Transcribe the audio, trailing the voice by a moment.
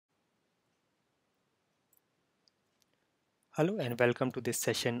Hello and welcome to this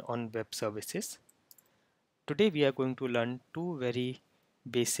session on web services. Today we are going to learn two very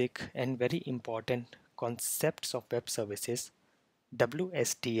basic and very important concepts of web services,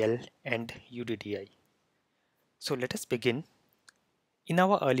 WSDL and UDDI. So let us begin. In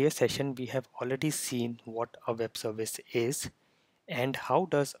our earlier session we have already seen what a web service is and how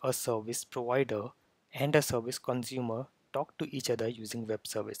does a service provider and a service consumer talk to each other using web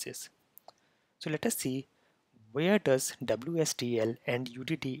services. So let us see, where does WSDL and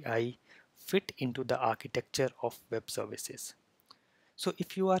UDDI fit into the architecture of web services? So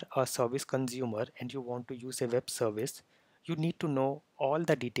if you are a service consumer and you want to use a web service, you need to know all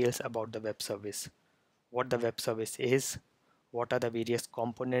the details about the web service. What the web service is, what are the various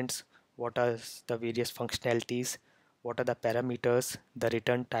components, what are the various functionalities, what are the parameters, the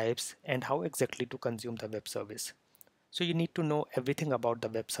return types, and how exactly to consume the web service. So you need to know everything about the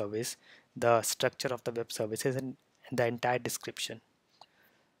web service, the structure of the web services, and the entire description.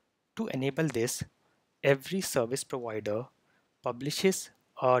 To enable this, every service provider publishes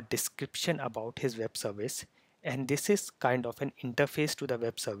a description about his web service, and this is kind of an interface to the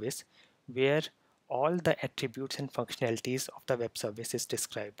web service where all the attributes and functionalities of the web service is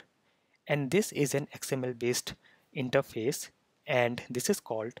described. And this is an XML based interface, and this is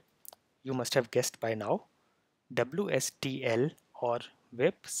called, you must have guessed by now, WSDL or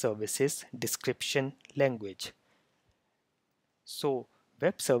Web Services Description Language. So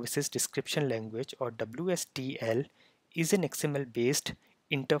Web Services Description Language or WSDL is an XML based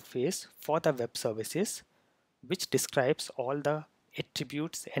interface for the web services which describes all the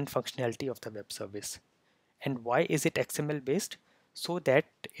attributes and functionality of the web service. And why is it XML based? So that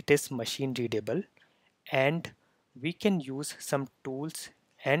it is machine readable and we can use some tools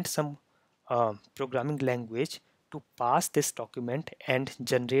and some programming language to pass this document and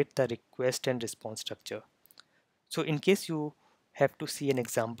generate the request and response structure. So in case you have to see an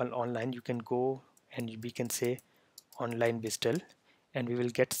example online, you can go and we can say online WSDL and we will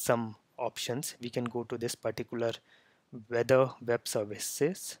get some options. We can go to this particular weather web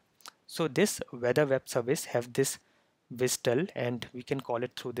services. So this weather web service have this WSDL and we can call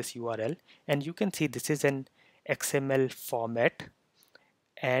it through this URL, and you can see this is an XML format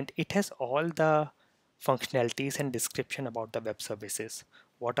and it has all the functionalities and description about the web services.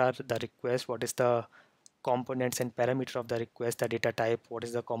 What are the requests, what is the components and parameter of the request, the data type, what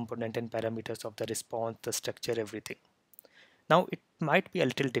is the component and parameters of the response, the structure, everything. Now it might be a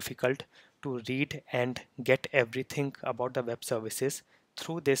little difficult to read and get everything about the web services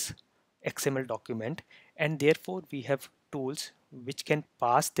through this XML document, and therefore we have tools which can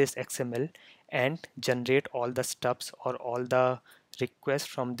pass this XML and generate all the stubs or all the requests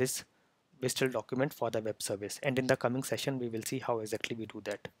from this WSDL document for the web service, and in the coming session we will see how exactly we do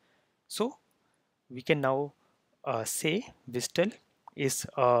that. So we can now say WSDL is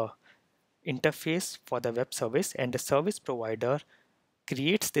a interface for the web service and the service provider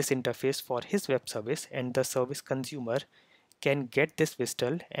creates this interface for his web service, and the service consumer can get this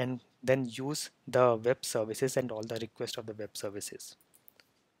WSDL and then use the web services and all the requests of the web services.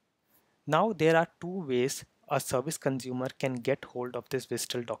 Now there are two ways a service consumer can get hold of this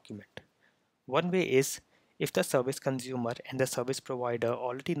WSDL document. One way is, if the service consumer and the service provider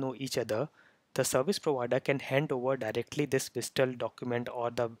already know each other, the service provider can hand over directly this WSDL document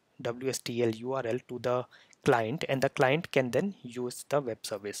or the WSDL URL to the client, and the client can then use the web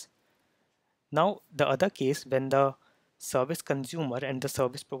service. Now the other case, when the service consumer and the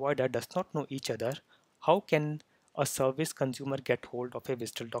service provider does not know each other, how can a service consumer get hold of a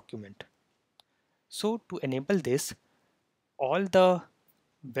WSDL document? So to enable this, all the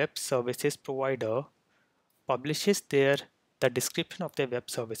web services provider publishes the description of their web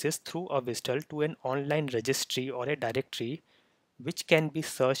services through a WSDL to an online registry or a directory which can be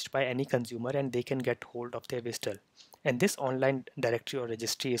searched by any consumer and they can get hold of their WSDL. And this online directory or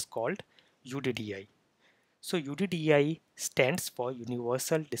registry is called UDDI. So UDDI stands for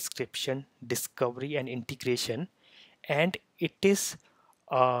Universal Description, Discovery and Integration, and it is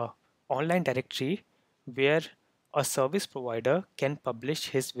an online directory where a service provider can publish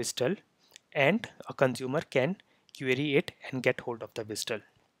his WSDL and a consumer can query it and get hold of the WSDL.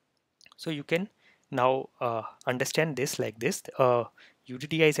 So you can now understand this like this.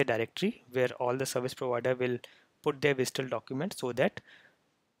 UDDI is a directory where all the service provider will put their WSDL document so that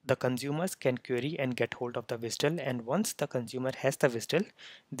the consumers can query and get hold of the WSDL, and once the consumer has the WSDL,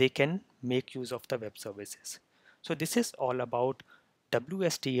 they can make use of the web services. So this is all about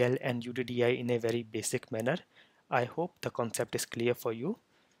WSDL and UDDI in a very basic manner. I hope the concept is clear for you.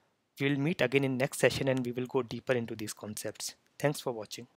 We will meet again in next session and we will go deeper into these concepts. Thanks for watching.